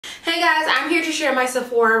guys, I'm here to share my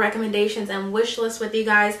Sephora recommendations and wish list with you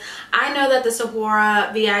guys. I know that the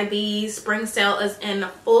Sephora VIB spring sale is in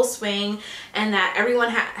full swing and that everyone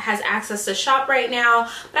has access to shop right now,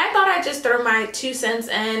 but I thought I'd just throw my 2 cents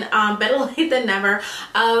in, better late than never,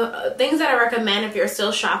 of things that I recommend if you're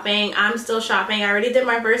still shopping. I'm still shopping. I already did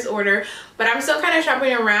my first order, but I'm still kind of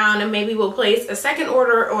shopping around, and maybe we'll place a second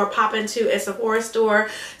order or pop into a Sephora store.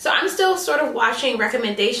 So I'm still sort of watching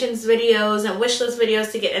recommendations videos and wish list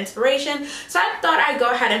videos to get inspiration. So I thought I'd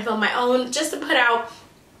go ahead and film my own just to put out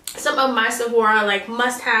some of my Sephora like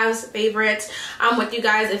must-haves, favorites with you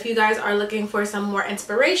guys if you guys are looking for some more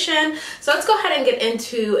inspiration. So let's go ahead and get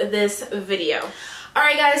into this video.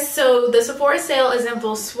 Alright guys, so the Sephora sale is in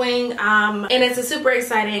full swing, and it's a super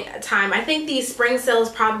exciting time. I think the spring sale is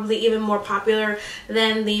probably even more popular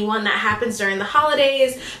than the one that happens during the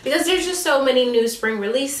holidays because there's just so many new spring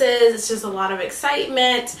releases. It's just a lot of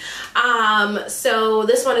excitement. So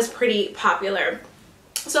this one is pretty popular.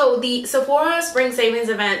 So the Sephora Spring Savings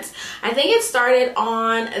event, I think it started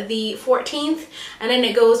on the 14th and then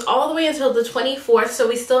it goes all the way until the 24th, so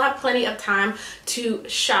we still have plenty of time to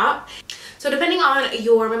shop. So depending on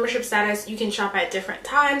your membership status, you can shop at different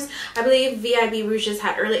times. I believe VIB Rouges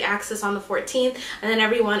had early access on the 14th, and then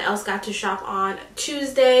everyone else got to shop on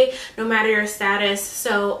Tuesday, no matter your status.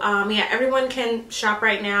 So yeah, everyone can shop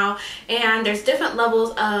right now, and there's different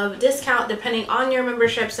levels of discount depending on your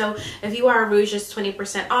membership. So if you are a Rouge, it's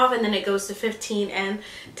 20% off, and then it goes to 15% and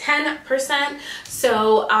 10%.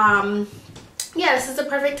 So yeah, this is the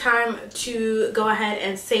perfect time to go ahead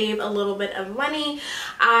and save a little bit of money.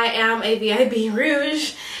 I am a VIB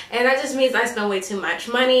Rouge, and that just means I spend way too much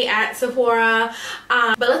money at Sephora.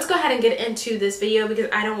 But let's go ahead and get into this video because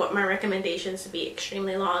I don't want my recommendations to be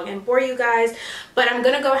extremely long and bore you guys. But I'm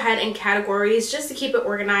going to go ahead in categories just to keep it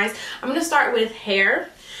organized. I'm going to start with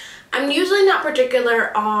hair. I'm usually not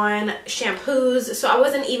particular on shampoos, so I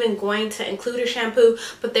wasn't even going to include a shampoo,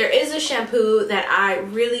 but there is a shampoo that I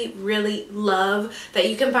really love that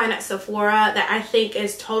you can find at Sephora that I think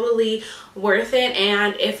is totally worth it.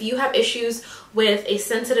 And if you have issues with a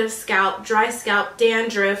sensitive scalp, dry scalp,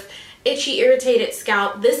 dandruff, itchy, irritated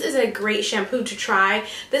scalp, this is a great shampoo to try.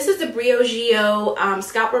 This is the Briogeo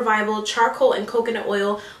Scalp Revival Charcoal and Coconut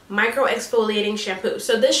Oil Micro-exfoliating shampoo.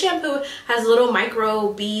 So this shampoo has little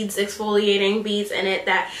micro beads, exfoliating beads in it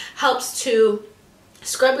that helps to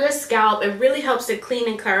scrub your scalp. It really helps to clean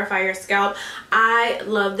and clarify your scalp. I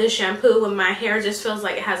love this shampoo when my hair just feels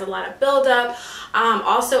like it has a lot of buildup.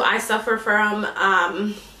 Also, I suffer from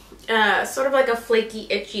sort of like a flaky,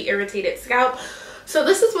 itchy, irritated scalp. So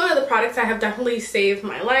this is one of the products that have definitely saved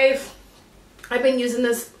my life. I've been using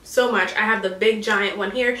this so much. I have the big giant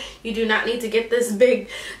one here. You do not need to get this big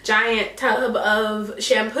giant tub of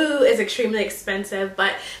shampoo. It's extremely expensive,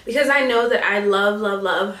 but because I know that I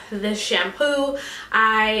love this shampoo,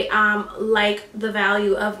 I like the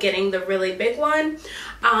value of getting the really big one.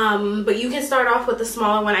 But you can start off with the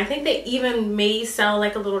smaller one. I think they even may sell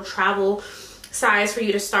like a little travel size for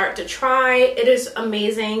you to start to try. It is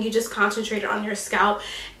amazing. You just concentrate on your scalp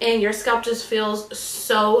and your scalp just feels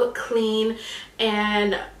so clean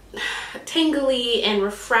and tingly and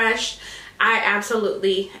refreshed. I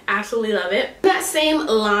absolutely love it. That same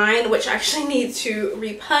line, which I actually need to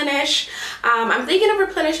replenish, I'm thinking of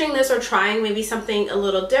replenishing this or trying maybe something a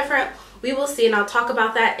little different. We will see, and I'll talk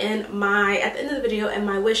about that at the end of the video in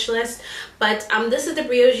my wish list. But this is the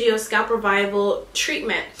Briogeo Scalp Revival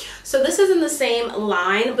treatment. So this is in the same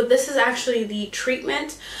line, but this is actually the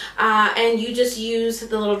treatment, and you just use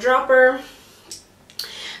the little dropper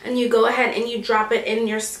and you go ahead and you drop it in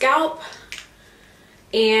your scalp.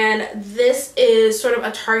 And this is sort of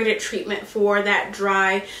a targeted treatment for that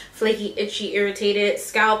dry, flaky, itchy, irritated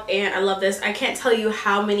scalp, and I love this. I can't tell you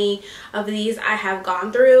how many of these I have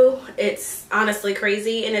gone through. It's honestly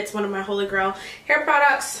crazy, and it's one of my holy grail hair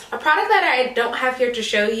products. A product that I don't have here to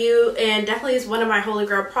show you, and definitely is one of my holy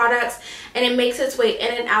grail products, and it makes its way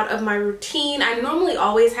in and out of my routine. I normally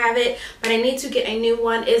always have it, but I need to get a new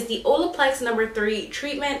one, is the Olaplex No. 3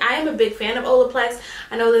 treatment. I am a big fan of Olaplex.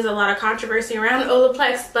 I know there's a lot of controversy around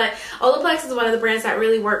Olaplex, but Olaplex is one of the brands that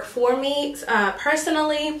really work for me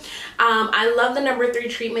personally. I love the No. 3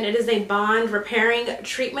 treatment. It is a bond repairing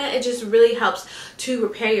treatment. It just really helps to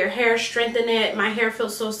repair your hair, strengthen it. My hair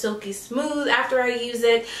feels so silky smooth after I use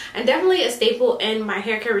it, and definitely a staple in my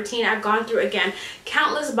hair care routine. I've gone through, again,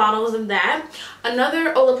 countless bottles of that.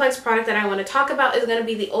 Another Olaplex product that I want to talk about is going to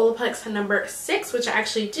be the Olaplex No. 6, which I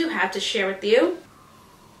actually do have to share with you.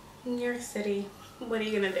 New York City, what are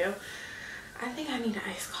you going to do? I think I need an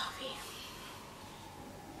iced coffee.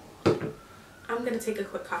 I'm gonna take a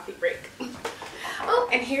quick coffee break. Oh,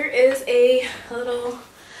 and here is a little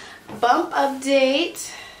bump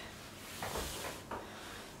update.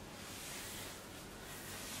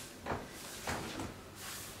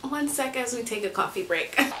 One sec as we take a coffee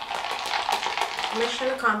break. Mission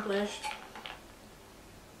accomplished.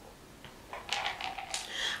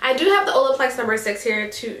 I do have the Olaplex number 6 here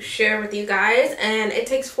to share with you guys, and it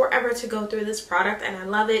takes forever to go through this product, and I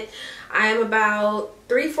love it. I am about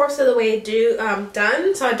 3/4 of the way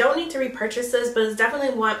done, so I don't need to repurchase this, but I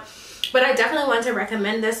definitely want to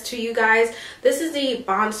recommend this to you guys. This is the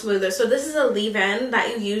Bond Smoother. So this is a leave-in that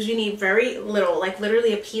you use. You need very little, like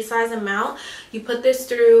literally a pea-size amount. You put this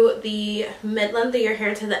through the mid-length of your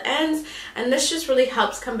hair to the ends, and this just really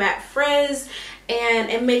helps combat frizz, and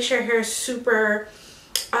it makes your hair super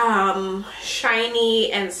shiny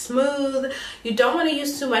and smooth. You don't want to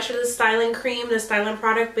use too much of the styling cream, the styling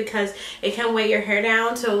product, because it can weigh your hair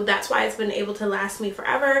down. So that's why it's been able to last me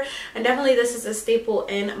forever. And definitely this is a staple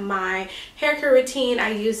in my hair care routine.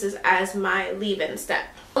 I use this as my leave-in step.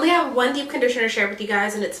 I only have one deep conditioner to share with you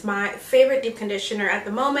guys, and it's my favorite deep conditioner at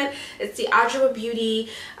the moment. It's the Adowa Beauty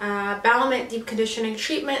Baomint Deep Conditioning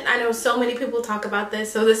Treatment. I know so many people talk about this,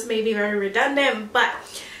 so this may be very redundant, but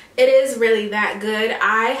it is really that good.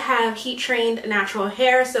 I have heat trained natural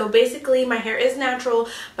hair, so basically my hair is natural,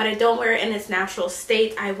 but I don't wear it in its natural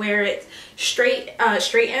state. I wear it straight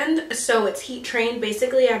end, so it's heat trained.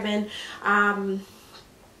 Basically, I've been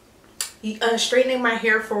straightening my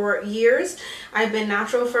hair for years. I've been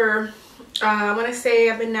natural for I want to say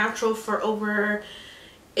I've been natural for over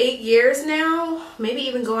 8 years now, maybe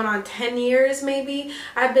even going on 10 years maybe.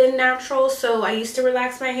 I've been natural, so I used to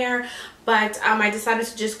relax my hair, but I decided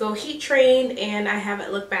to just go heat trained, and I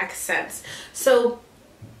haven't looked back since. So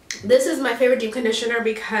this is my favorite deep conditioner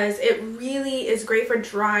because it really is great for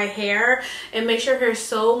dry hair. It makes your hair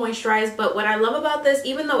so moisturized. But what I love about this,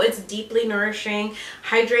 even though it's deeply nourishing,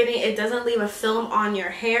 hydrating, it doesn't leave a film on your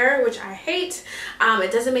hair, which I hate.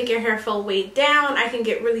 It doesn't make your hair feel weighed down. I can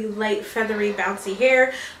get really light, feathery, bouncy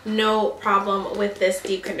hair. No problem with this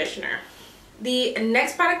deep conditioner. The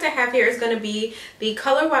next product I have here is going to be the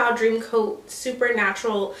Color Wow Dreamcoat Super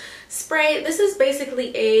Natural Spray. This is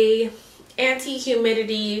basically a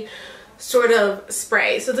anti-humidity sort of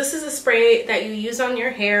spray. So this is a spray that you use on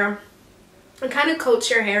your hair. It kind of coats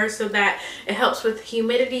your hair so that it helps with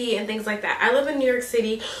humidity and things like that. I live in New York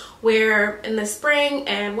City, where in the spring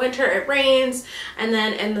and winter it rains, and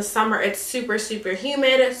then in the summer it's super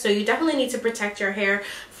humid, so you definitely need to protect your hair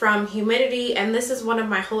from humidity. And this is one of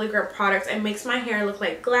my holy grail products. It makes my hair look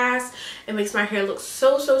like glass. It makes my hair look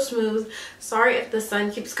so smooth. Sorry if the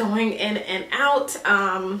sun keeps going in and out.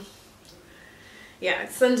 Yeah,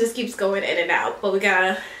 the sun just keeps going in and out, but we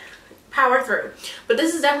gotta power through. But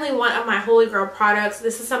this is definitely one of my holy grail products.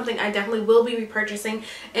 This is something I definitely will be repurchasing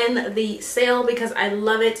in the sale because I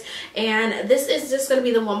love it. And this is just going to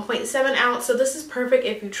be the 1.7 ounce. So this is perfect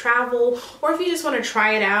if you travel or if you just want to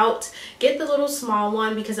try it out. Get the little small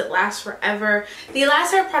one because it lasts forever. The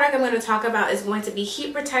last hair product I'm going to talk about is going to be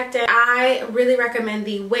heat protectant. I really recommend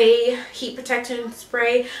the OUAI heat protectant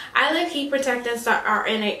spray. I like heat protectants that are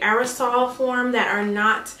in an aerosol form, that are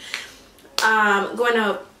not going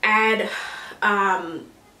to add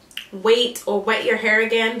weight or wet your hair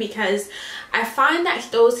again, because I find that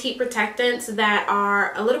those heat protectants that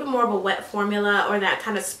are a little bit more of a wet formula, or that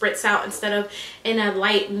kind of spritz out instead of in a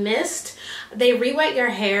light mist, they re-wet your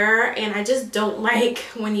hair, and I just don't like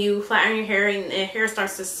when you flatten your hair and the hair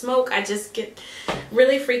starts to smoke. I just get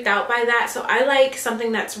really freaked out by that. So I like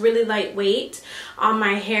something that's really lightweight on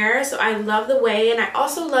my hair. So I love the OUAI, and I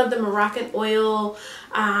also love the Moroccanoil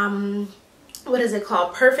what is it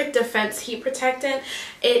called, Perfect Defense Heat Protectant.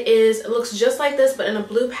 It looks just like this but in a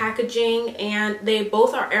blue packaging, and they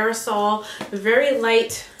both are aerosol, very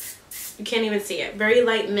light. You can't even see it, very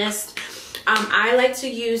light mist. I like to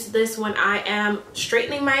use this when I am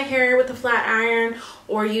straightening my hair with a flat iron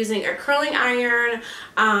or using a curling iron.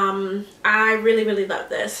 I really love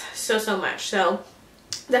this so much. So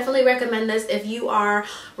definitely recommend this if you are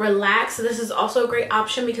relaxed. This is also a great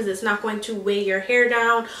option because it's not going to weigh your hair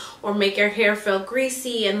down or make your hair feel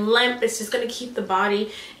greasy and limp. It's just going to keep the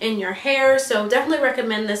body in your hair. So definitely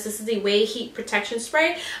recommend this. This is the OUAI Heat Protection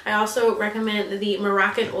Spray. I also recommend the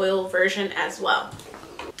Moroccanoil version as well.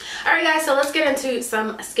 Alright guys, so let's get into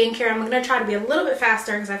some skincare. I'm going to try to be a little bit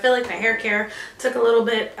faster because I feel like the hair care took a little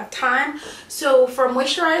bit of time. So for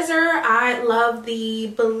moisturizer, I love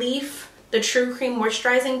the Belif, the True Cream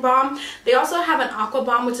Moisturizing Balm. They also have an Aqua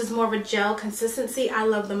Balm, which is more of a gel consistency. I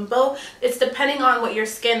love them both. It's depending on what your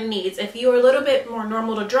skin needs. If you're a little bit more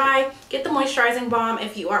normal to dry, get the Moisturizing Balm.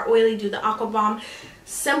 If you are oily, do the Aqua Balm.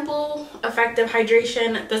 Simple, effective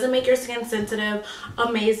hydration, doesn't make your skin sensitive,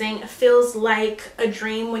 amazing, feels like a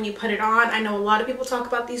dream when you put it on. I know a lot of people talk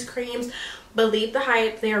about these creams, believe the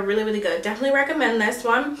hype, they are really, really good. Definitely recommend this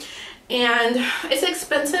one. And it's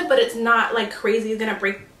expensive, but it's not like crazy, it's gonna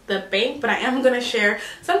break the bank. But I am going to share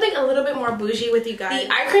something a little bit more bougie with you guys.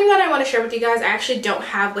 The eye cream that I want to share with you guys I actually don't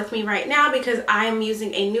have with me right now because I am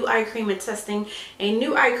using a new eye cream and testing a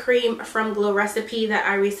new eye cream from Glow Recipe that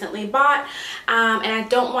I recently bought, and I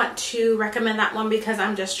don't want to recommend that one because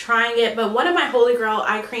I'm just trying it. But one of my holy grail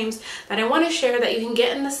eye creams that I want to share that you can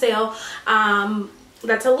get in the sale,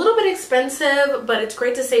 that's a little bit expensive, but it's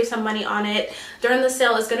great to save some money on it during the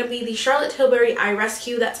sale, is going to be the Charlotte Tilbury Eye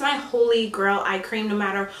Rescue. That's my holy grail eye cream. No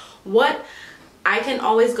matter what, I can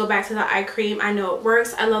always go back to the eye cream. I know it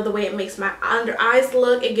works. I love the way it makes my under eyes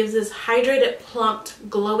look. It gives this hydrated, plumped,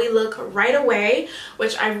 glowy look right away,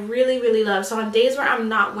 which I really, really love. So on days where I'm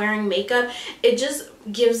not wearing makeup, it just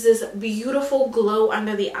gives this beautiful glow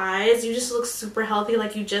under the eyes. You just look super healthy,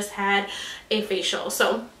 like you just had a facial.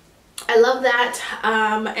 So I love that.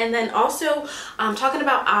 And then also talking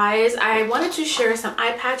about eyes, I wanted to share some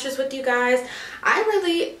eye patches with you guys. I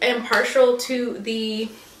really am partial to the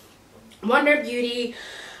Wonder Beauty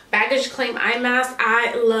Baggage Claim Eye Mask.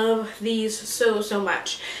 I love these so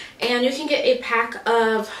much. And you can get a pack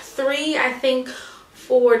of 3, I think,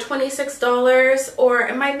 for $26, or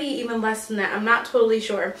it might be even less than that. I'm not totally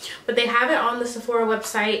sure, but they have it on the Sephora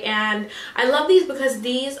website. And I love these because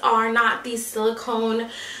these are not these silicone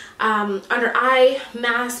under eye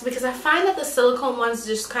masks, because I find that the silicone ones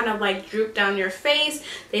just kind of like droop down your face.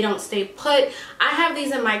 They don't stay put. I have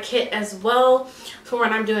these in my kit as well for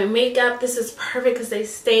when I'm doing makeup. This is perfect because they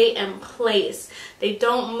stay in place. They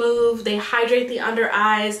don't move. They hydrate the under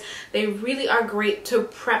eyes. They really are great to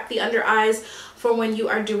prep the under eyes for when you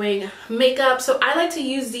are doing makeup. So I like to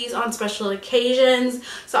use these on special occasions.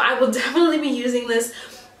 So I will definitely be using this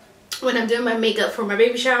when I'm doing my makeup for my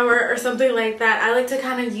baby shower or something like that. I like to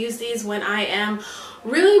kind of use these when I am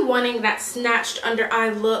really wanting that snatched under eye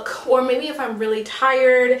look, or maybe if I'm really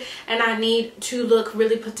tired and I need to look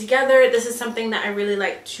really put together. This is something that I really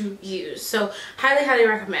like to use. So highly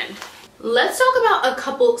recommend. Let's talk about a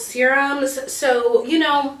couple serums. So, you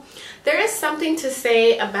know, there is something to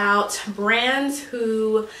say about brands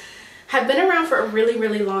who have been around for a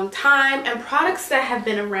really long time and products that have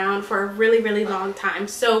been around for a really long time.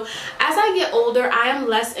 So as I get older, I am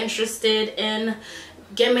less interested in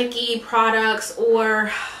gimmicky products,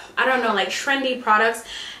 or I don't know, like trendy products,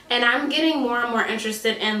 and I'm getting more and more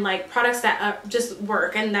interested in like products that just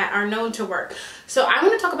work and that are known to work. So I'm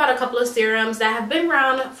going to talk about a couple of serums that have been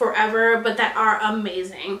around forever but that are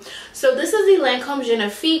amazing. So this is the Lancome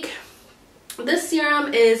Genifique. This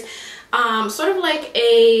serum is sort of like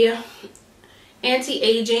a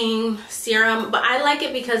anti-aging serum, but I like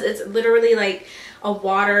it because it's literally like a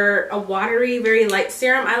watery, very light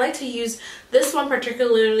serum. I like to use this one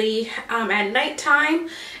particularly at nighttime,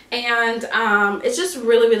 and it's just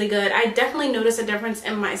really good. I definitely notice a difference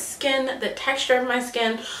in my skin, the texture of my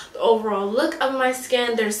skin, the overall look of my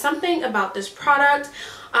skin. There's something about this product,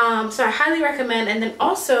 so I highly recommend. And then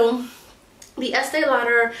also the Estee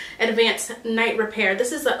Lauder Advanced Night Repair.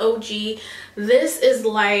 This is the OG. This is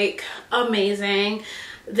like amazing.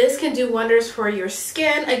 This can do wonders for your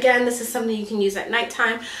skin. Again, this is something you can use at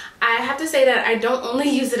nighttime. I have to say that I don't only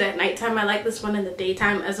use it at nighttime. I like this one in the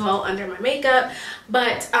daytime as well under my makeup.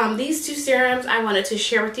 But these two serums I wanted to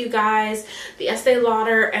share with you guys. The Estee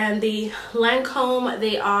Lauder and the Lancome,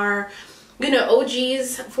 they are, you know,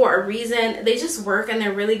 OGs for a reason. They just work and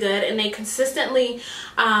they're really good, and they consistently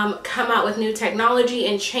come out with new technology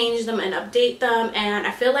and change them and update them, and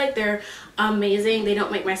I feel like they're amazing. They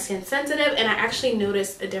don't make my skin sensitive, and I actually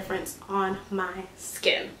notice a difference on my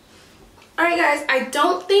skin. Alright guys, I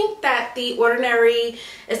don't think that the Ordinary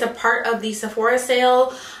is a part of the Sephora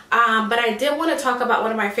sale, but I did want to talk about one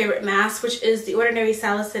of my favorite masks, which is the Ordinary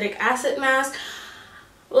Salicylic Acid Mask.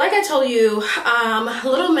 Like I told you,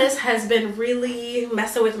 Little Miss has been really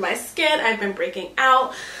messing with my skin. I've been breaking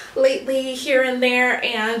out lately here and there,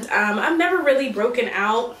 and I've never really broken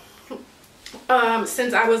out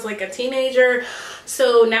since I was like a teenager.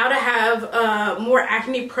 So now to have more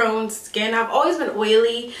acne prone skin, I've always been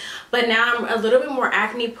oily, but now I'm a little bit more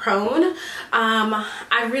acne prone.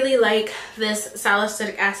 I really like this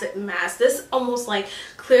salicylic acid mask. This almost like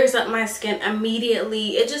clears up my skin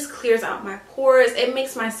immediately. It just clears out my pores. It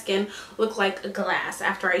makes my skin look like a glass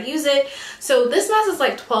after I use it. So this mask is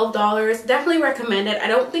like $12. Definitely recommend it. I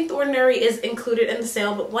don't think the Ordinary is included in the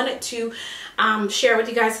sale, but wanted to share with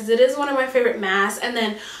you guys because it is one of my favorite masks. And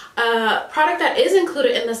then product that is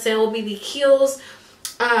included in the sale will be the Kiehl's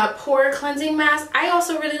Pore cleansing mask. I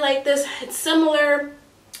also really like this. It's similar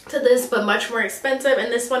to this but much more expensive,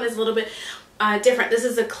 and this one is a little bit different. This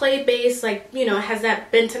is a clay base, like, you know, it has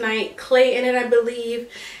that bentonite clay in it, I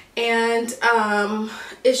believe, and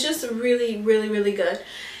it's just really good.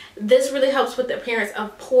 This really helps with the appearance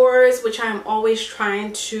of pores, which I'm always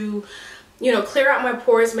trying to, you know, clear out my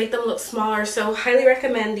pores, make them look smaller. So highly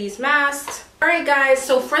recommend these masks. All right guys,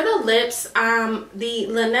 so for the lips, the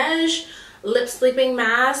Laneige lip sleeping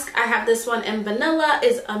mask, I have this one in vanilla,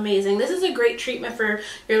 is amazing. This is a great treatment for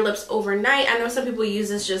your lips overnight. I know some people use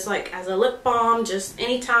this just like as a lip balm, just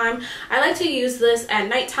anytime. I like to use this at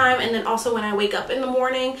nighttime, and then also when I wake up in the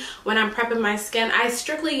morning when I'm prepping my skin. I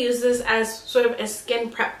strictly use this as sort of a skin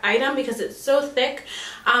prep item because it's so thick,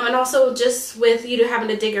 and also just with you having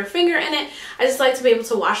to dig your finger in it, I just like to be able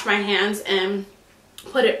to wash my hands and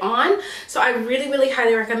put it on. So I really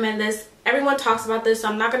highly recommend this. Everyone talks about this, so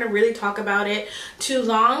I'm not going to really talk about it too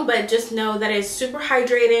long, but just know that it's super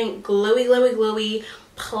hydrating, glowy,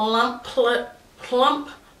 plump,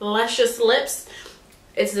 luscious lips.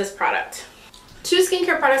 It's this product. Two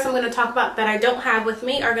skincare products I'm going to talk about that I don't have with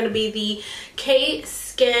me are going to be the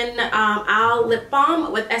K-Skin Owl Lip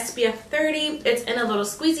Balm with SPF 30. It's in a little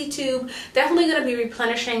squeezy tube. Definitely going to be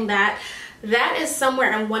replenishing that. That is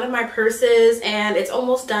somewhere in one of my purses and it's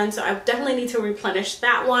almost done, so I definitely need to replenish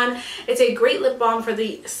that one. It's a great lip balm for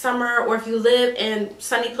the summer, or if you live in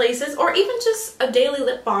sunny places, or even just a daily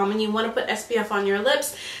lip balm and you want to put SPF on your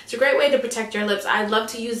lips. It's a great way to protect your lips. I love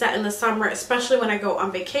to use that in the summer, especially when I go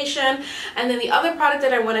on vacation. And then the other product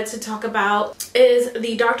that I wanted to talk about is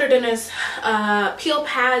the Dr. Dennis peel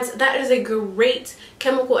pads. That is a great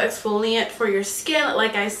chemical exfoliant for your skin.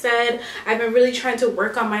 Like I said, I've been really trying to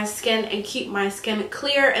work on my skin and keep my skin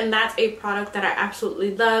clear, and that's a product that I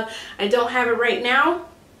absolutely love. I don't have it right now.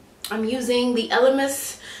 I'm using the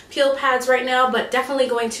Elemis peel pads right now, but definitely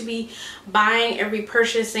going to be buying and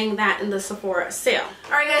repurchasing that in the Sephora sale.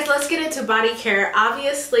 All right guys, let's get into body care.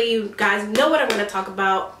 Obviously you guys know what I'm going to talk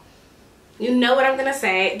about. You know what I'm going to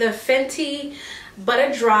say. The Fenty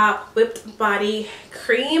Butter Drop Whipped Body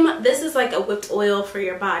Cream. This is like a whipped oil for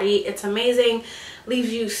your body. It's amazing.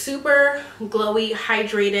 Leaves you super glowy,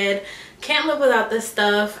 hydrated. Can't live without this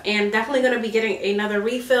stuff, and definitely going to be getting another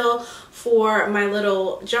refill for my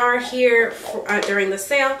little jar here for, during the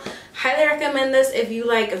sale. Highly recommend this if you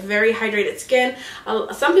like very hydrated skin.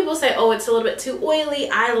 Some people say, oh, it's a little bit too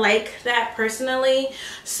oily. I like that personally.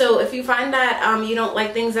 So if you find that you don't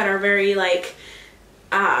like things that are very like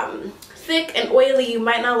thick and oily, you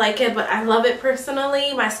might not like it, but I love it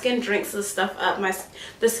personally. My skin drinks this stuff up.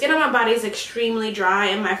 The skin on my body is extremely dry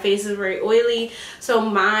and my face is very oily, so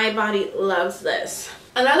my body loves this.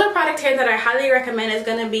 Another product here that I highly recommend is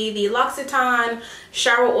going to be the L'Occitane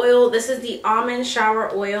shower oil. This is the almond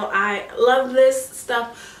shower oil. I love this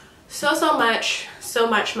stuff so much.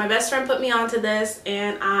 My best friend put me onto this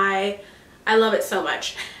and I love it so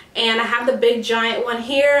much. And I have the big giant one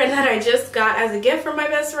here and that I just got as a gift from my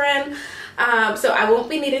best friend. So I won't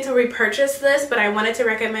be needing to repurchase this, but I wanted to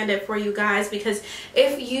recommend it for you guys because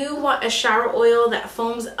if you want a shower oil that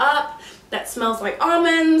foams up, that smells like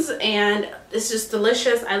almonds, and it's just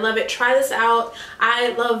delicious. I love it. Try this out.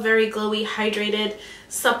 I love very glowy, hydrated,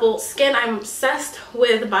 supple skin. I'm obsessed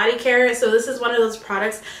with body care, so this is one of those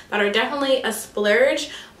products that are definitely a splurge,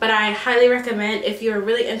 but I highly recommend if you're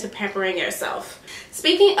really into pampering yourself.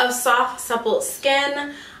 Speaking of soft, supple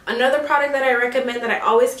skin, another product that I recommend that I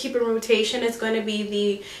always keep in rotation is going to be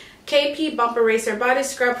the KP Bump Eraser Body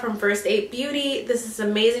Scrub from First Aid Beauty. This is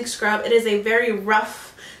an amazing scrub. It is a very rough,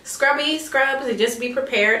 scrubby scrub, so just be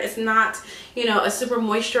prepared. It's not, you know, a super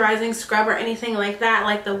moisturizing scrub or anything like that,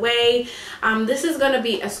 like the OUAI. This is going to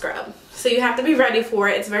be a scrub, so you have to be ready for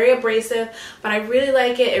it. It's very abrasive, but I really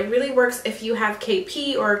like it. It really works if you have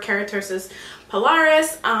KP or keratosis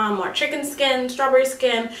pilaris, or chicken skin, strawberry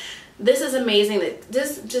skin. This is amazing.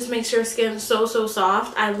 This just makes your skin so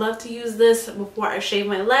soft. I love to use this before I shave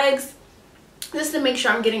my legs, just to make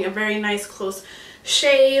sure I'm getting a very nice close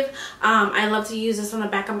shave. I love to use this on the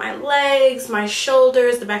back of my legs, my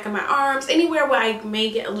shoulders, the back of my arms, anywhere where I may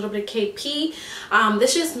get a little bit of KP.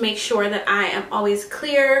 This just makes sure that I am always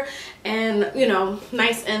clear and, you know,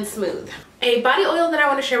 nice and smooth. A body oil that I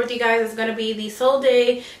want to share with you guys is going to be the Sol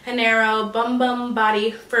de Janeiro Bum Bum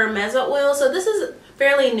Body Firmeza oil. So this is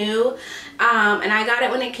fairly new, and I got it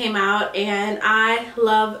when it came out, and I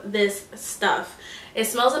love this stuff. It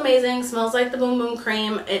smells amazing, smells like the Boom Boom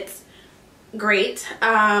cream. It's great.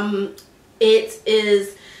 It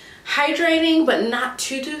is hydrating but not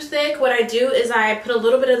too thick. What I do is I put a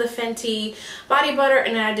little bit of the Fenty body butter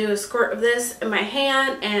and then I do a squirt of this in my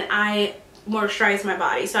hand and I moisturize my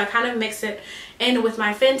body. So I kind of mix it in with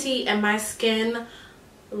my Fenty, and my skin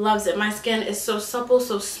loves it. My skin is so supple,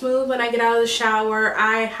 so smooth when I get out of the shower.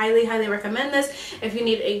 I highly recommend this if you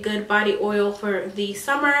need a good body oil for the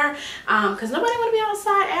summer, because nobody want to be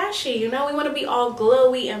outside ashy, you know. We want to be all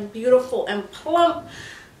glowy and beautiful and plump.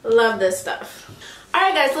 Love this stuff.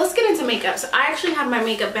 Alright guys, let's get into makeup. So I actually have my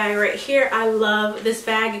makeup bag right here. I love this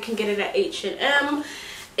bag. You can get it at H&M.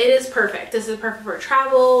 It is perfect. This is perfect for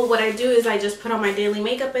travel. What I do is I just put on my daily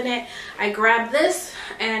makeup in it. I grab this,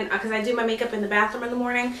 and because I do my makeup in the bathroom in the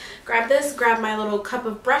morning, grab this, grab my little cup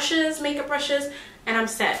of brushes, makeup brushes, and I'm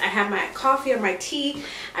set. I have my coffee or my tea.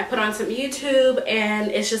 I put on some YouTube, and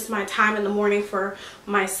it's just my time in the morning for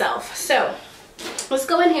myself. So let's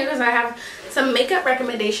go in here because I have some makeup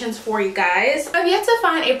recommendations for you guys. I've yet to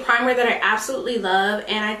find a primer that I absolutely love,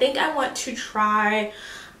 and I think I want to try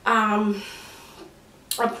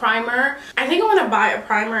a primer. I think I want to buy a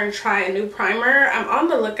primer and try a new primer. I'm on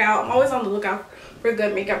the lookout. I'm always on the lookout for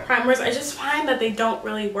good makeup primers. I just find that they don't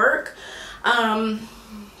really work.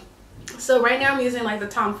 So right now I'm using like the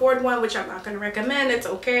Tom Ford one, which I'm not going to recommend. It's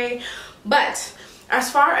okay. But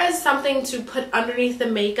as far as something to put underneath the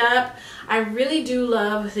makeup, I really do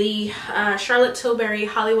love the Charlotte Tilbury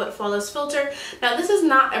Hollywood Flawless Filter. Now this is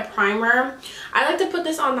not a primer. I like to put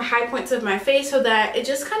this on the high points of my face so that it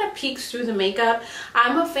just kind of peeks through the makeup.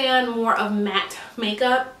 I'm a fan more of matte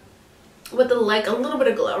makeup with a little bit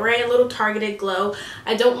of glow, right? A little targeted glow.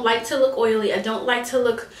 I don't like to look oily. I don't like to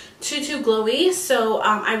look too glowy. So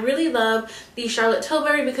I really love the Charlotte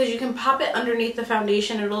Tilbury because you can pop it underneath the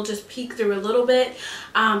foundation. It'll just peek through a little bit.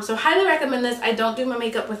 So highly recommend this. I don't do my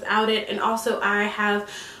makeup without it. And also I have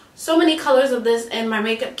so many colors of this in my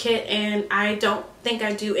makeup kit, and I don't think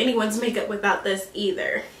I do anyone's makeup without this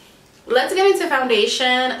either. Let's get into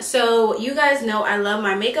foundation. So you guys know I love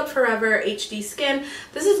my Makeup Forever HD Skin.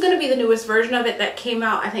 This is going to be the newest version of it that came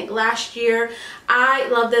out, I think, last year. I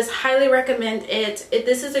love this, highly recommend it.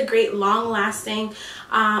 This is a great long-lasting,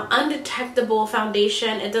 undetectable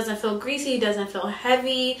foundation. It doesn't feel greasy, doesn't feel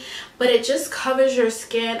heavy, but it just covers your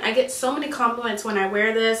skin. I get so many compliments when I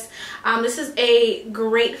wear this. This is a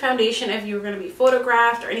great foundation if you're going to be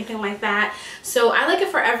photographed or anything like that. So I like it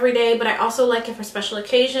for every day, but I also like it for special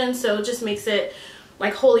occasions. So it just makes it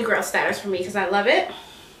like holy grail status for me because I love it.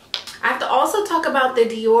 I have to also talk about the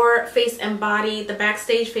Dior Face and Body, the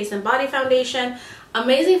Backstage Face and Body Foundation.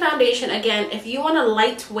 Amazing foundation. Again, if you want a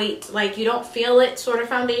lightweight, like you don't feel it sort of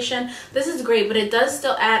foundation, this is great, but it does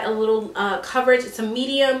still add a little coverage. It's a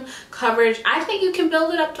medium coverage. I think you can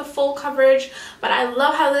build it up to full coverage, but I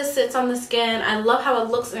love how this sits on the skin. I love how it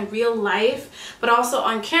looks in real life, but also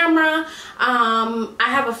on camera. I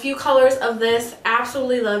have a few colors of this.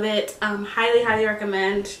 Absolutely love it. Highly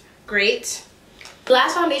recommend. Great. The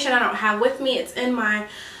last foundation I don't have with me, it's in my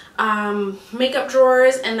makeup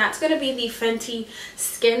drawers, and that's going to be the Fenty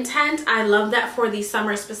Skin Tint. I love that for the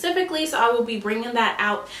summer specifically, so I will be bringing that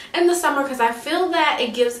out in the summer because I feel that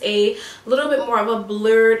it gives a little bit more of a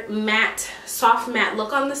blurred matte, soft matte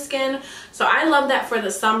look on the skin. So I love that for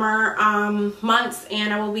the summer months,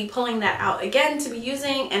 and I will be pulling that out again to be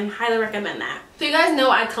using, and highly recommend that. So you guys know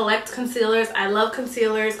I collect concealers. I love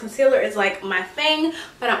concealers. Concealer is like my thing,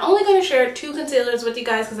 but I'm only going to share 2 concealers with you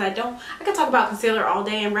guys because I could talk about concealer all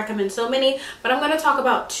day and recommend so many, but I'm going to talk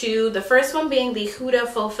about 2. The first one being the Huda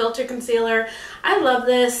Faux Filter Concealer. I love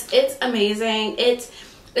this. It's amazing. It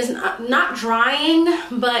is not drying,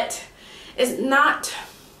 but it's not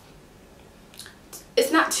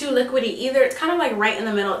too liquidy either. It's kind of like right in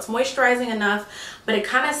the middle. It's moisturizing enough, but it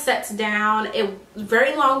kind of sets down. It's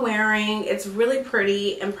very long wearing. It's really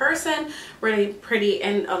pretty in person, really pretty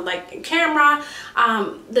in like in camera.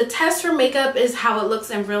 The test for makeup is how it looks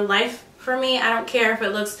in real life for me. I don't care if it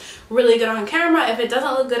looks really good on camera. If it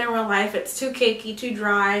doesn't look good in real life, it's too cakey, too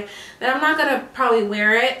dry, then I'm not gonna probably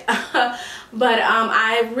wear it. But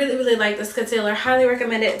I really like this concealer. Highly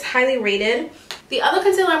recommend it. It's highly rated. The other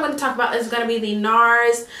concealer I'm going to talk about is going to be the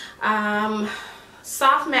NARS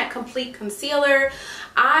Soft Matte Complete Concealer.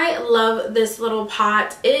 I love this little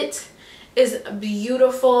pot. It is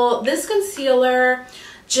beautiful. This concealer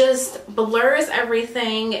just blurs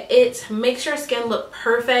everything. It makes your skin look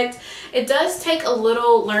perfect. It does take a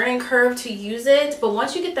little learning curve to use it, but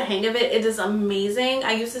once you get the hang of it, it is amazing.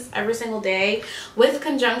 I use this every single day with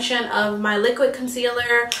conjunction of my liquid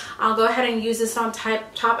concealer. I'll go ahead and use this on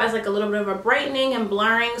top as like a little bit of a brightening and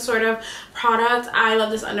blurring sort of product. I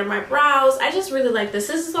love this under my brows. I just really like this.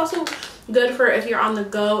 This is also good for if you're on the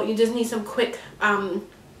go. You just need some quick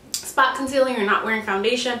spot concealing or not wearing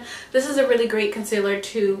foundation, this is a really great concealer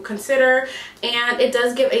to consider, and it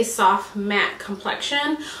does give a soft matte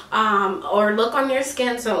complexion or look on your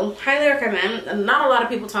skin, so highly recommend. Not a lot of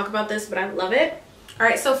people talk about this, but I love it. All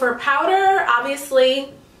right, so for powder,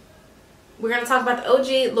 obviously we're going to talk about the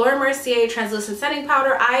OG Laura Mercier translucent setting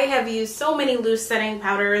powder. I have used so many loose setting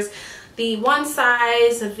powders, the one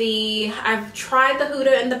size, I've tried the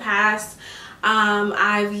Huda in the past.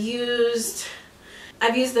 I've used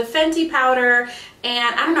the Fenty powder,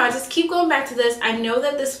 and I don't know, I just keep going back to this. I know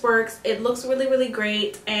that this works. It looks really, really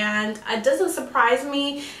great, and it doesn't surprise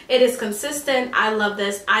me. It is consistent. I love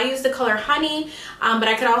this. I use the color Honey, but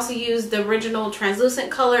I could also use the original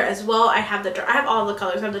translucent color as well. I have all the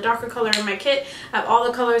colors. I have the darker color in my kit. I have all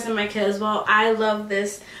the colors in my kit as well. I love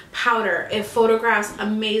this powder. It photographs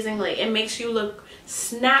amazingly. It makes you look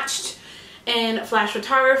snatched in flash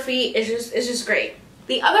photography. It's just great.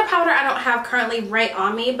 The other powder I don't have currently right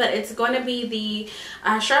on me, but it's going to be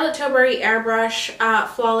the Charlotte Tilbury Airbrush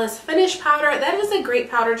Flawless Finish Powder. That is a great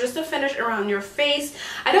powder just to finish around your face.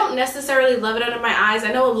 I don't necessarily love it under my eyes.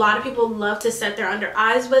 I know a lot of people love to set their under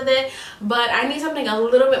eyes with it, but I need something a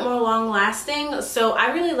little bit more long lasting, so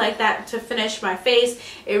I really like that to finish my face.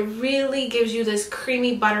 It really gives you this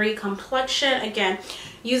creamy, buttery complexion. Again,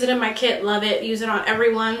 use it in my kit, love it, use it on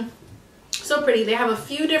everyone. So pretty. They have a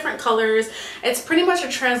few different colors. It's pretty much a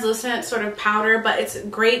translucent sort of powder, but it's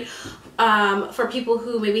great for people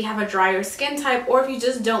who maybe have a drier skin type, or if you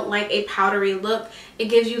just don't like a powdery look. It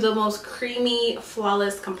gives you the most creamy,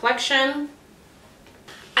 flawless complexion.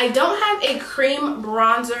 I don't have a cream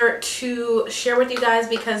bronzer to share with you guys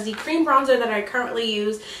because the cream bronzer that I currently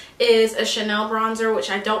use is a Chanel bronzer, which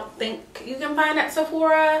I don't think you can find at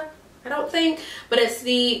Sephora. I don't think, but it's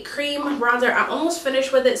the cream bronzer. I'm almost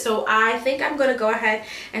finished with it, so I think I'm going to go ahead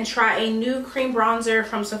and try a new cream bronzer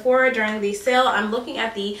from Sephora during the sale. I'm looking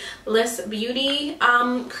at the Bliss Beauty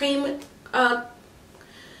cream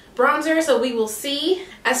bronzer, so we will see.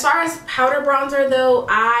 As far as powder bronzer though,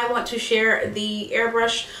 I want to share the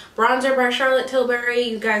Airbrush bronzer by Charlotte Tilbury.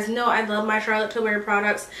 You guys know I love my Charlotte Tilbury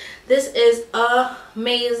products. This is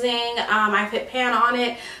amazing. I've hit pan on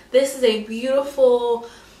it. This is a beautiful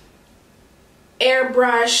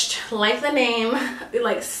airbrushed, like the name,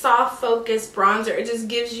 like soft focus bronzer. It just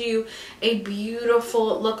gives you a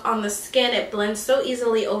beautiful look on the skin. It blends so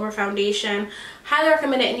easily over foundation. Highly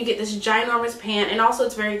recommend it, and you get this ginormous pan, and also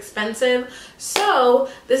it's very expensive, so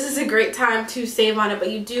this is a great time to save on it, but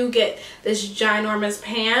you do get this ginormous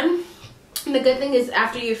pan. And the good thing is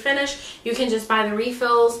after you finish, you can just buy the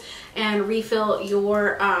refills and refill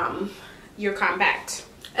your compact.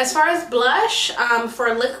 As far as blush,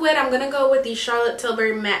 for liquid, I'm going to go with the Charlotte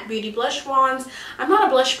Tilbury Matte Beauty Blush Wands. I'm not a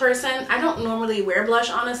blush person. I don't normally wear blush,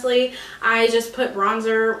 honestly. I just put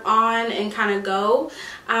bronzer on and kind of go.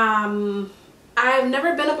 I've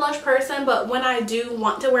never been a blush person, but when I do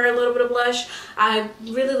want to wear a little bit of blush, I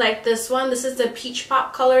really like this one. This is the Peach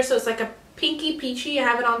Pop color, so it's like a pinky peachy. I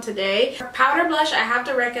have it on today. For powder blush, I have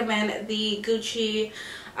to recommend the Gucci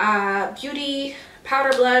Beauty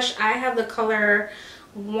Powder Blush. I have the color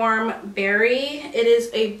Warm Berry. It is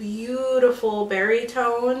a beautiful berry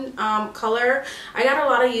tone color. I got a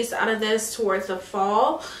lot of use out of this towards the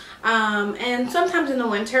fall, and sometimes in the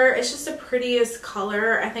winter. It's just the prettiest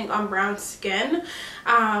color, I think, on brown skin.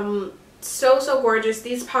 So gorgeous.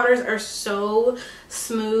 These powders are so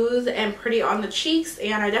smooth and pretty on the cheeks,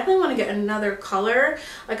 and I definitely want to get another color,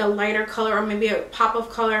 like a lighter color or maybe a pop of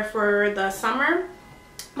color for the summer.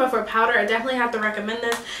 But for powder, I definitely have to recommend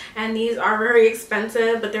this, and these are very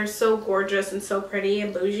expensive, but they're so gorgeous and so pretty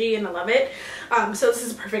and bougie, and I love it. So this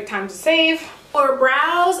is a perfect time to save. For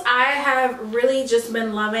brows, I have really just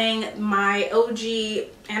been loving my OG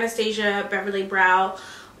Anastasia Beverly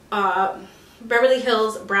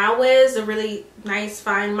Hills Brow Wiz, a really nice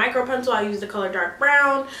fine micro pencil. I use the color dark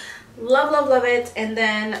brown. Love it. And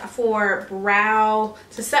then for brow,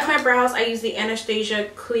 to set my brows, I use the Anastasia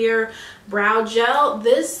Clear Brow Gel.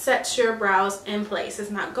 This sets your brows in place.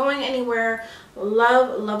 It's not going anywhere.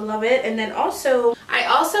 Love it. And then also, I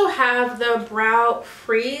also have the Brow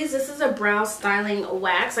Freeze. This is a brow styling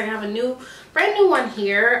wax. I have a brand new one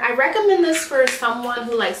here. I recommend this for someone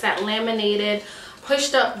who likes that laminated,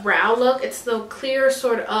 pushed up brow look. It's the clear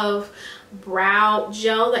sort of brow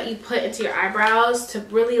gel that you put into your eyebrows to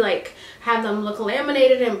really like have them look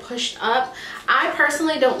laminated and pushed up. I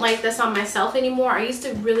personally don't like this on myself anymore. I used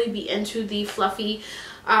to really be into the fluffy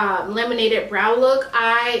laminated brow look.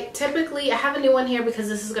 I have a new one here because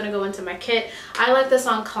this is going to go into my kit. I like this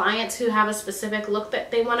on clients who have a specific look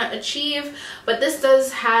that they want to achieve, but this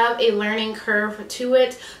does have a learning curve to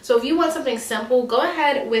it. So if you want something simple, go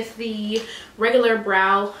ahead with the regular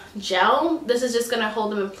brow gel. This is just going to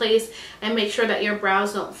hold them in place and make sure that your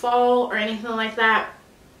brows don't fall or anything like that,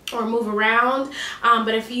 or move around.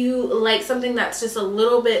 But if you like something that's just a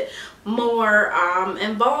little bit more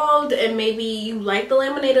involved, and maybe you like the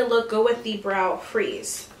laminated look, go with the brow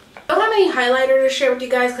freeze. I don't have any highlighter to share with you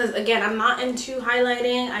guys because, again, I'm not into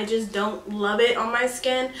highlighting. I just don't love it on my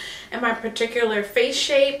skin and my particular face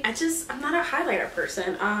shape. I'm not a highlighter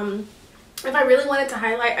person. If I really wanted to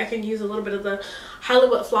highlight, I can use a little bit of the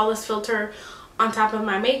Hollywood Flawless filter on top of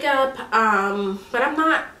my makeup, but I'm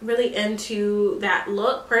not really into that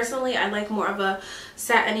look personally. I like more of a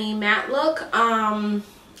satiny matte look.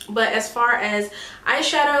 But as far as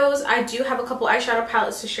eyeshadows, I do have a couple eyeshadow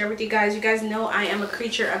palettes to share with you guys. You guys know I am a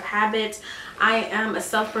creature of habit. I am a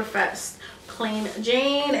self-professed plain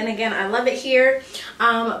Jane, and again, I love it here.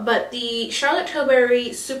 But the Charlotte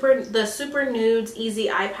Tilbury Super Nudes Easy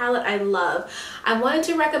Eye Palette, I love. I wanted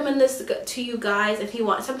to recommend this to you guys if you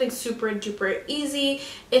want something super duper easy.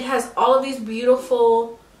 It has all of these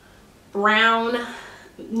beautiful brown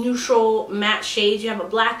neutral matte shades. You have a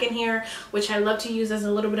black in here, which I love to use as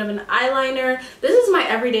a little bit of an eyeliner. This is my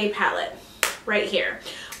everyday palette right here,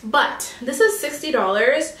 but this is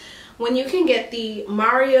 $60 when you can get the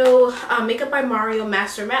Mario Makeup by Mario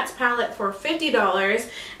Master Mattes palette for $50,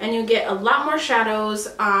 and you get a lot more shadows.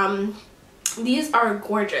 These are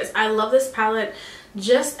gorgeous. I love this palette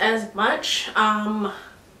just as much,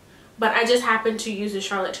 but I just happen to use the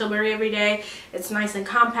Charlotte Tilbury every day. It's nice and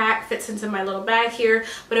compact, fits into my little bag here.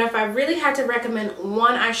 But if I really had to recommend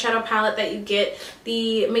one eyeshadow palette that you get,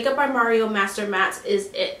 the Makeup by Mario Master Mattes is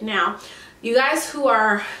it. Now, you guys who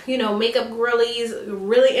are, you know, makeup girlies,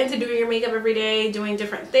 really into doing your makeup every day, doing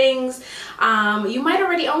different things, you might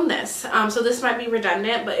already own this. So this might be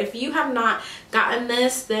redundant, but if you have not gotten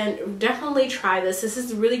this, then definitely try this. This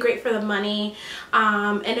is really great for the money.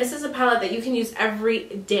 And this is a palette that you can use every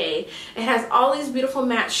day. It has all these beautiful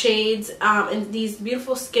matte shades and these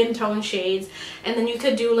beautiful skin tone shades. And then you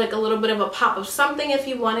could do like a little bit of a pop of something if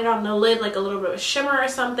you wanted on the lid, like a little bit of shimmer or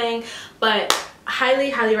something. But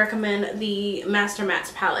highly recommend the Master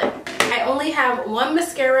Mattes palette. I only have one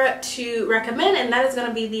mascara to recommend, and that is going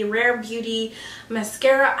to be the Rare Beauty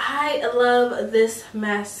mascara. I love this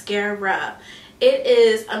mascara. It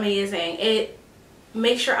is amazing. It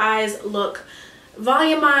makes your eyes look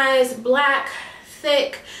volumized, black,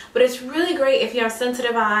 thick, but it's really great if you have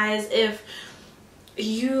sensitive eyes. If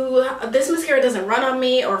this mascara doesn't run on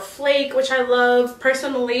me or flake, which I love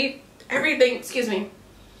personally.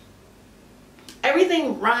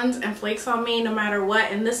 Everything runs and flakes on me no matter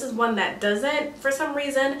what, and this is one that doesn't for some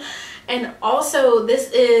reason. And also, this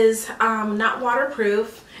is not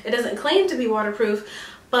waterproof. It doesn't claim to be waterproof,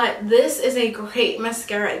 but this is a great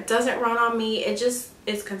mascara. It doesn't run on me. It just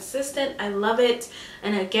is consistent. I love it.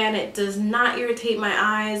 And again, it does not irritate my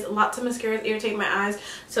eyes. Lots of mascaras irritate my eyes,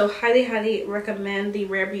 so highly recommend the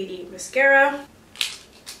Rare Beauty mascara.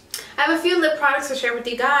 I have a few lip products to share with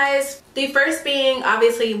you guys. The first being,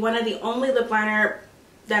 obviously, one of the only lip liner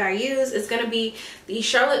that I use is going to be the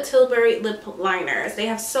Charlotte Tilbury lip liners. They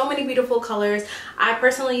have so many beautiful colors. I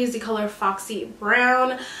personally use the color Foxy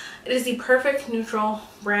Brown. It is the perfect neutral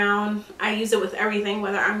brown. I use it with everything,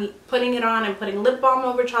 whether I'm putting it on and putting lip balm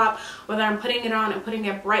over top, whether I'm putting it on and putting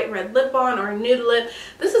a bright red lip on or a nude lip.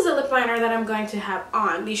 This is a lip liner that I'm going to have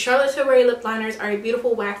on. The Charlotte Tilbury lip liners are a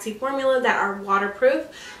beautiful waxy formula that are waterproof.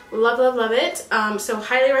 Love it. So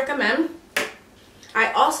highly recommend.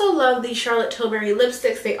 I also love the Charlotte Tilbury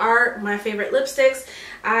lipsticks. They are my favorite lipsticks.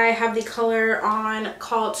 I have the color on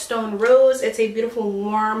called Stone Rose. It's a beautiful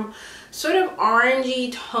warm sort of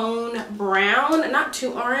orangey tone brown, not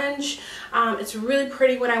too orange. It's really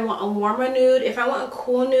pretty when I want a warmer nude. If I want a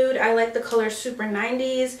cool nude, I like the color Super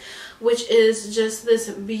 90s, which is just this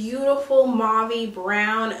beautiful mauve-y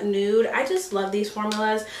brown nude. I just love these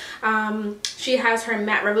formulas. She has her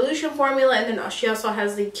Matte Revolution formula, and then she also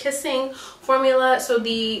has the Kissing formula. So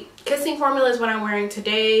the Kissing formula is what I'm wearing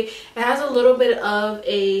today. It has a little bit of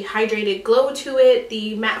a hydrated glow to it.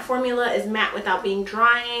 The matte formula is matte without being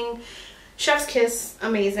drying. Chef's Kiss,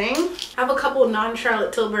 amazing. I have a couple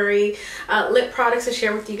non-Charlotte Tilbury lip products to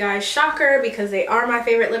share with you guys. Shocker, because they are my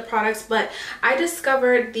favorite lip products, but I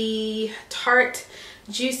discovered the Tarte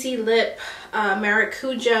Juicy Lip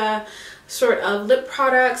Maracuja sort of lip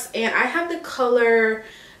products, and I have the color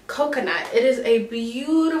Coconut. It is a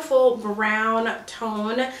beautiful brown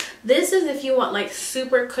tone. This is if you want like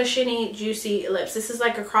super cushiony, juicy lips. This is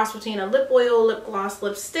like a cross between a lip oil, lip gloss,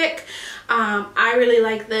 lipstick. I really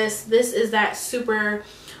like this. This is that super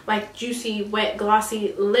like juicy, wet,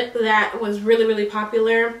 glossy lip that was really, really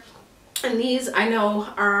popular. And these I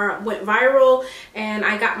know went viral, and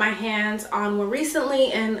I got my hands on one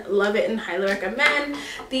recently and love it and highly recommend.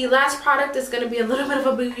 The last product is going to be a little bit of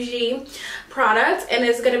a bougie product, and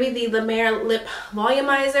it's going to be the La Mer Lip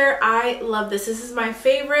Volumizer. I love this. This is my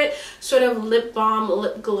favorite sort of lip balm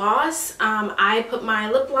lip gloss. I put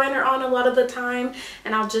my lip liner on a lot of the time,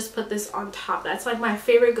 and I'll just put this on top. That's like my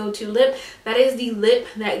favorite go-to lip. That is the lip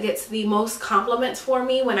that gets the most compliments for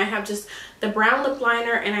me when I have just the brown lip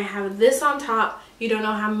liner and I have this on top. You don't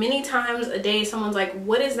know how many times a day someone's like,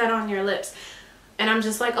 what is that on your lips? And I'm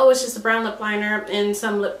just like, oh, it's just a brown lip liner and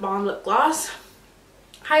some lip balm lip gloss.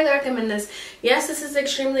 Highly recommend this. Yes, this is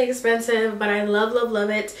extremely expensive, but I love, love, love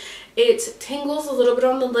it. It tingles a little bit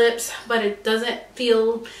on the lips, but it doesn't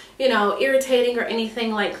feel, you know, irritating or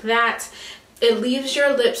anything like that. It leaves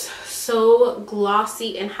your lips so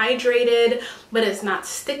glossy and hydrated, but it's not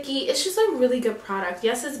sticky. It's just a really good product.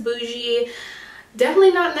 Yes, it's bougie.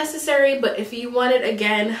 Definitely not necessary, but if you wanted,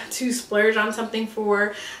 again, to splurge on something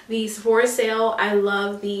for the Sephora sale, I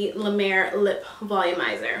love the La Mer Lip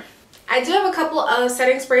Volumizer. I do have a couple of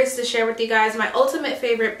setting sprays to share with you guys. My ultimate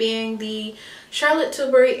favorite being the Charlotte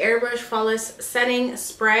Tilbury Airbrush Flawless Setting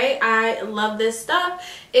Spray. I love this stuff.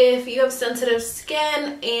 If you have sensitive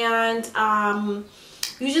skin and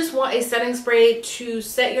you just want a setting spray to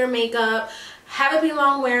set your makeup, have it be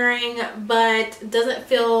long wearing, but doesn't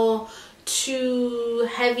feel too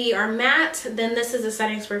heavy or matte, then this is a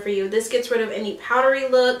setting spray for you. This gets rid of any powdery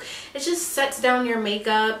look. It just sets down your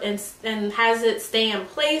makeup and has it stay in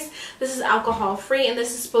place. This is alcohol free, and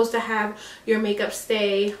this is supposed to have your makeup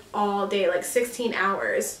stay all day, like 16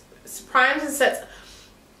 hours. It primes and sets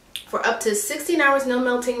for up to 16 hours, no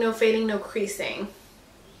melting, no fading, no creasing.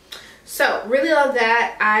 So really love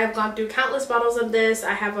that. I've gone through countless bottles of this.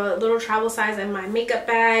 I have a little travel size in my makeup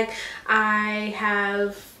bag. I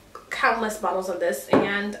have countless bottles of this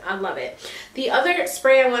and I love it. The other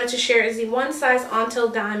spray I wanted to share is the One Size Until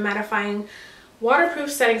Dawn Mattifying Waterproof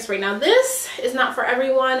Setting Spray. Now this is not for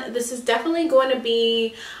everyone. This is definitely going to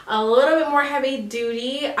be a little bit more heavy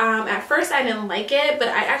duty. At first I didn't like it, but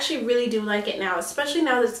I actually really do like it now, especially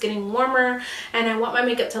now that it's getting warmer and I want my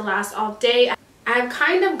makeup to last all day. I've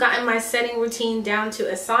kind of gotten my setting routine down to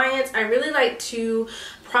a science. I really like to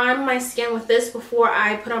prime my skin with this before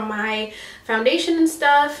I put on my foundation and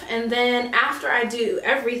stuff, and then after I do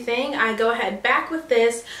everything, I go ahead back with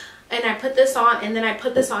this and I put this on, and then I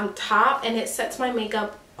put this on top, and it sets my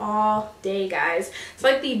makeup all day, guys. It's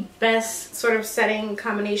like the best sort of setting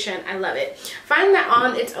combination. I love it. Finding that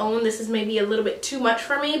on its own, this is maybe a little bit too much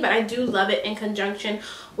for me, but I do love it in conjunction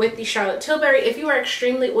with the Charlotte Tilbury. If you are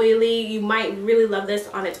extremely oily, you might really love this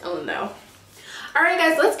on its own though. Alright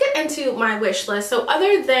guys, let's get into my wish list. So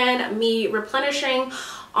other than me replenishing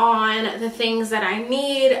on the things that I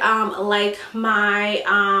need, like my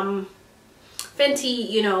Fenty,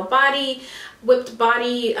 you know, whipped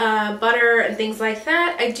body butter and things like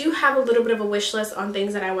that, I do have a little bit of a wish list on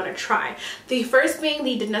things that I want to try. The first being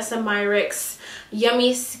the Danessa Myricks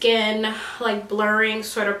Yummy Skin like blurring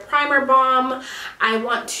sort of primer balm. I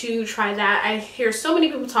want to try that. I hear so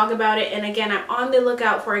many people talk about it, and again, I'm on the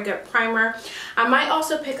lookout for a good primer. I might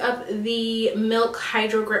also pick up the Milk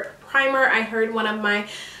Hydro Grip primer. I heard one of my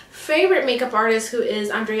favorite makeup artists, who is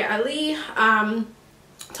Andrea Ali,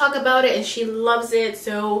 talk about it, and she loves it,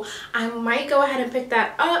 so I might go ahead and pick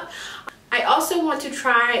that up. I also want to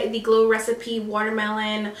try the Glow Recipe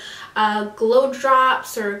Watermelon Glow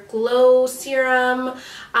Drops or Glow Serum.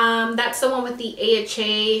 That's the one with the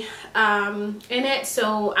AHA in it,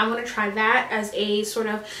 so I want to try that as a sort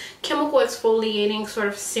of chemical exfoliating sort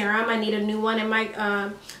of serum. I need a new one in my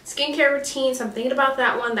skincare routine, so I'm thinking about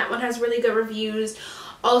that one. That one has really good reviews.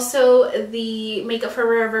 Also, the Makeup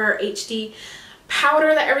Forever HD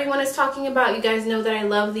powder that everyone is talking about. You guys know that I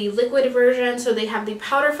love the liquid version, so they have the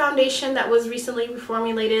powder foundation that was recently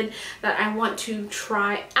reformulated that I want to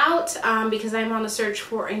try out because I'm on the search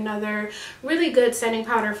for another really good setting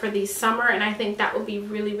powder for the summer, and I think that would be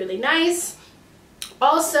really, really nice.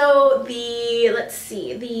 Also,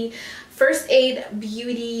 the First Aid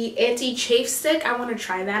Beauty Anti-Chafe Stick. I want to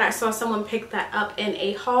try that. I saw someone pick that up in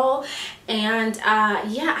a haul, and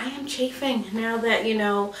yeah, I am chafing now that, you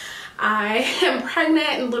know, I am pregnant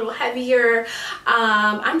and a little heavier.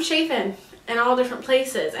 I'm chafing in all different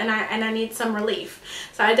places, and I need some relief.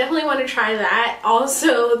 So I definitely want to try that.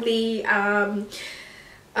 Also, the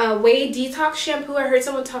OUAI Detox Shampoo. I heard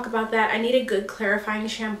someone talk about that. I need a good clarifying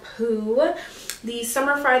shampoo. The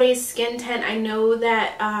Summer Fridays Skin Tint. I know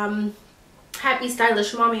that Happy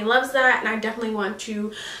Stylish Mommy loves that, and I definitely want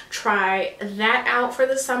to try that out for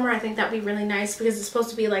the summer. I think that'd be really nice because it's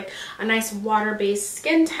supposed to be like a nice water-based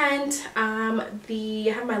skin tint.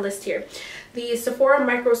 I have my list here. The Sephora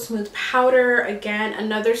Micro Smooth Powder, again,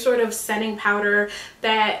 another sort of setting powder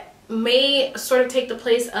that may sort of take the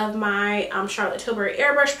place of my Charlotte Tilbury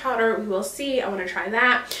Airbrush powder. We will see. I want to try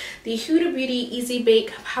that. The Huda Beauty Easy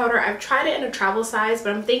Bake Powder. I've tried it in a travel size,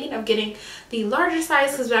 but I'm thinking of getting the larger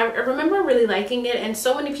size because I remember really liking it, and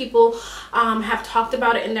so many people have talked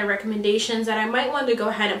about it in their recommendations that I might want to go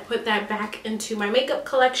ahead and put that back into my makeup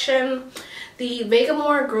collection. The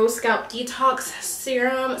Vegamour Grow Scalp Detox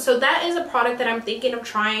Serum. So that is a product that I'm thinking of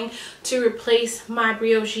trying to replace my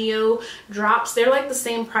Briogeo drops. They're like the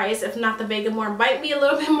same price, if not the Vegamour might be a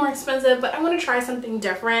little bit more expensive, but I want to try something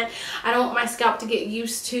different. I don't want my scalp to get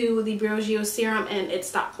used to the Briogeo serum and it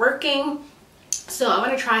stopped working. So I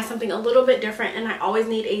want to try something a little bit different, and I always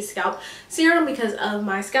need a scalp serum because of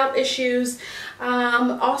my scalp issues.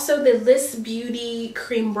 Also the Liss Beauty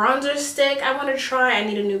Cream Bronzer Stick I want to try. I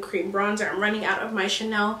need a new cream bronzer. I'm running out of my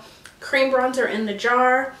Chanel cream bronzer in the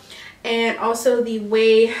jar. And also the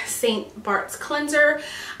OUAI St. Bart's Cleanser.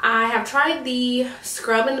 I have tried the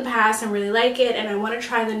scrub in the past and really like it, and I want to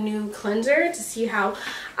try the new cleanser to see how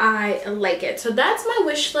I like it. So that's my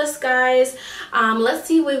wish list, guys. Let's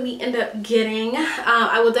see what we end up getting.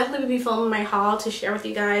 I will definitely be filming my haul to share with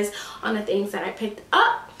you guys on the things that I picked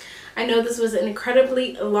up. I know this was an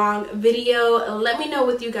incredibly long video. Let me know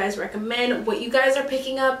what you guys recommend, what you guys are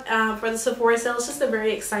picking up for the Sephora sale. It's just a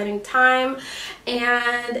very exciting time.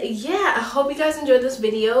 And yeah, I hope you guys enjoyed this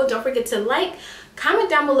video. Don't forget to like, comment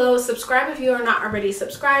down below, subscribe if you are not already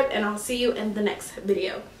subscribed, and I'll see you in the next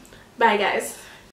video. Bye, guys.